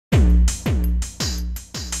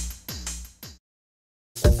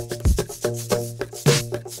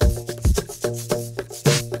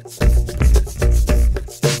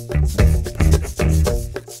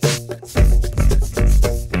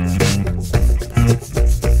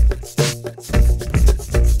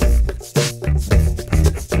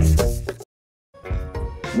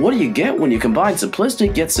What do you get when you combine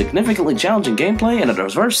simplistic yet significantly challenging gameplay and a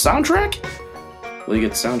diverse soundtrack? Well, you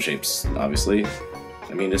get sound shapes, obviously.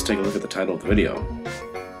 I mean, just take a look at the title of the video.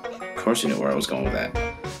 Of course you know where I was going with that.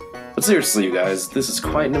 But seriously, you guys, this is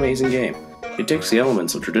quite an amazing game. It takes the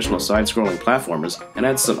elements of traditional side-scrolling platformers and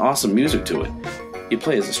adds some awesome music to it. You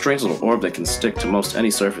play as a strange little orb that can stick to most any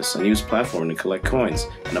surface and use platforming to collect coins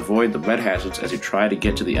and avoid the red hazards as you try to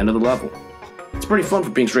get to the end of the level. It's pretty fun for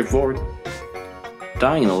being straightforward.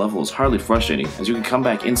 Dying in a level is hardly frustrating, as you can come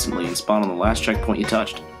back instantly and spawn on the last checkpoint you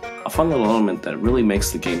touched. A fun little element that really makes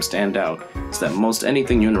the game stand out is that most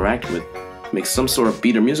anything you interact with makes some sort of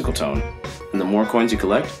beat or musical tone, and the more coins you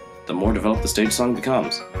collect, the more developed the stage song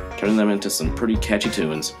becomes, turning them into some pretty catchy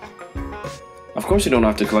tunes. Of course you don't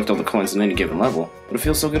have to collect all the coins in any given level, but it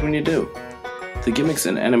feels so good when you do. The gimmicks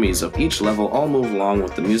and enemies of each level all move along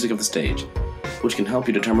with the music of the stage, which can help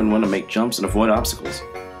you determine when to make jumps and avoid obstacles.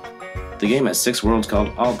 The game has 6 worlds called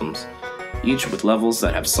albums, each with levels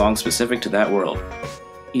that have songs specific to that world.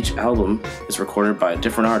 Each album is recorded by a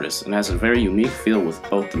different artist and has a very unique feel with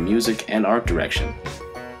both the music and art direction.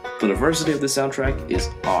 The diversity of the soundtrack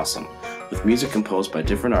is awesome. With music composed by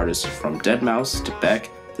different artists from deadmau5 to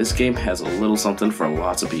Beck, this game has a little something for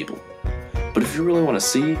lots of people. But if you really want to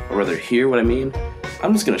see, or rather hear what I mean,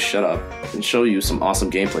 I'm just gonna shut up and show you some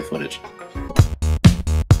awesome gameplay footage.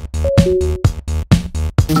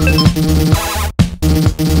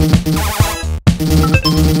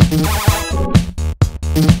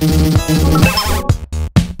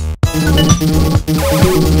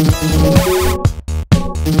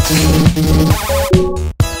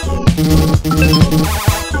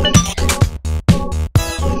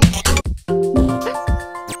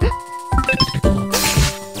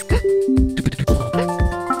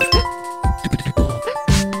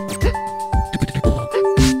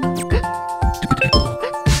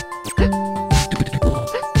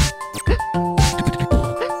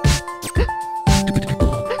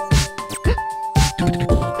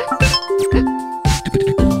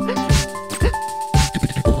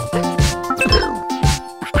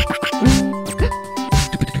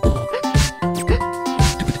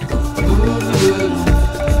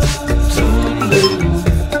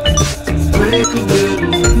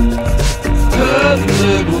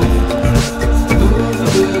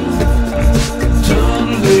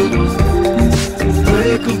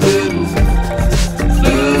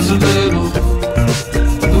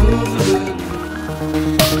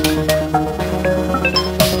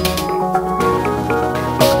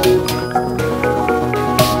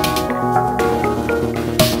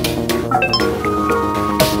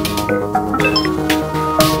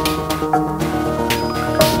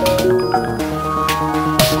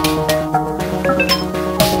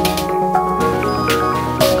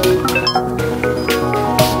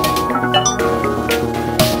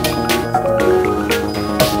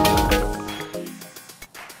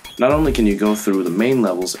 Not only can you go through the main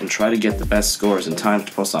levels and try to get the best scores and times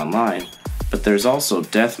to post online, but there's also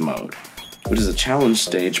Death Mode, which is a challenge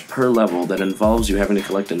stage per level that involves you having to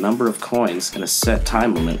collect a number of coins in a set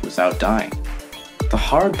time limit without dying. The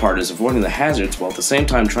hard part is avoiding the hazards while at the same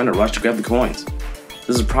time trying to rush to grab the coins.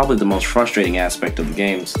 This is probably the most frustrating aspect of the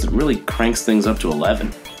game since it really cranks things up to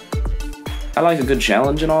 11. I like a good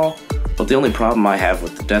challenge and all, but the only problem I have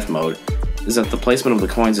with the Death Mode is that the placement of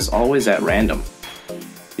the coins is always at random.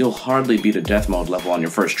 You'll hardly beat a Death Mode level on your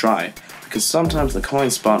first try, because sometimes the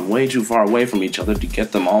coins spawn way too far away from each other to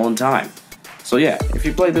get them all in time. So yeah, if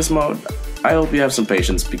you play this mode, I hope you have some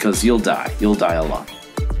patience because you'll die a lot.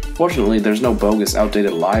 Fortunately, there's no bogus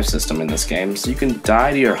outdated live system in this game, so you can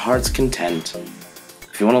die to your heart's content.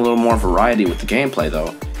 If you want a little more variety with the gameplay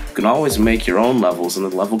though, you can always make your own levels in the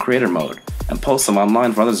level creator mode, and post them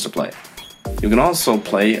online for others to play. You can also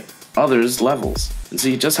play others' levels, and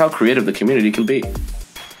see just how creative the community can be.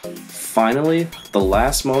 Finally, the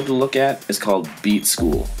last mode to look at is called Beat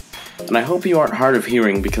School, and I hope you aren't hard of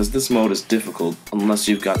hearing because this mode is difficult unless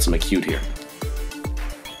you've got some acute hearing.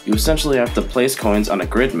 You essentially have to place coins on a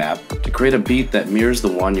grid map to create a beat that mirrors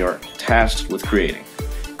the one you're tasked with creating.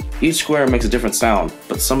 Each square makes a different sound,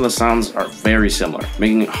 but some of the sounds are very similar,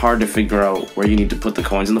 making it hard to figure out where you need to put the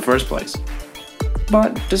coins in the first place.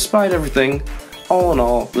 But despite everything, all in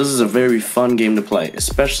all, this is a very fun game to play,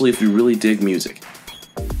 especially if you really dig music.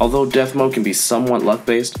 Although Death Mode can be somewhat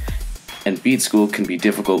luck-based, and Beat School can be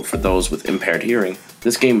difficult for those with impaired hearing,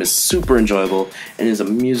 this game is super enjoyable and is a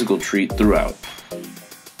musical treat throughout.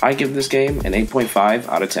 I give this game an 8.5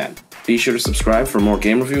 out of 10. Be sure to subscribe for more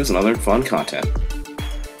game reviews and other fun content.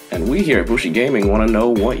 And we here at Bushi Gaming want to know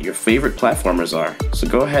what your favorite platformers are, so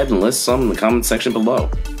go ahead and list some in the comment section below.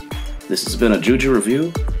 This has been a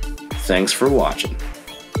JuJu-Review. Thanks for watching.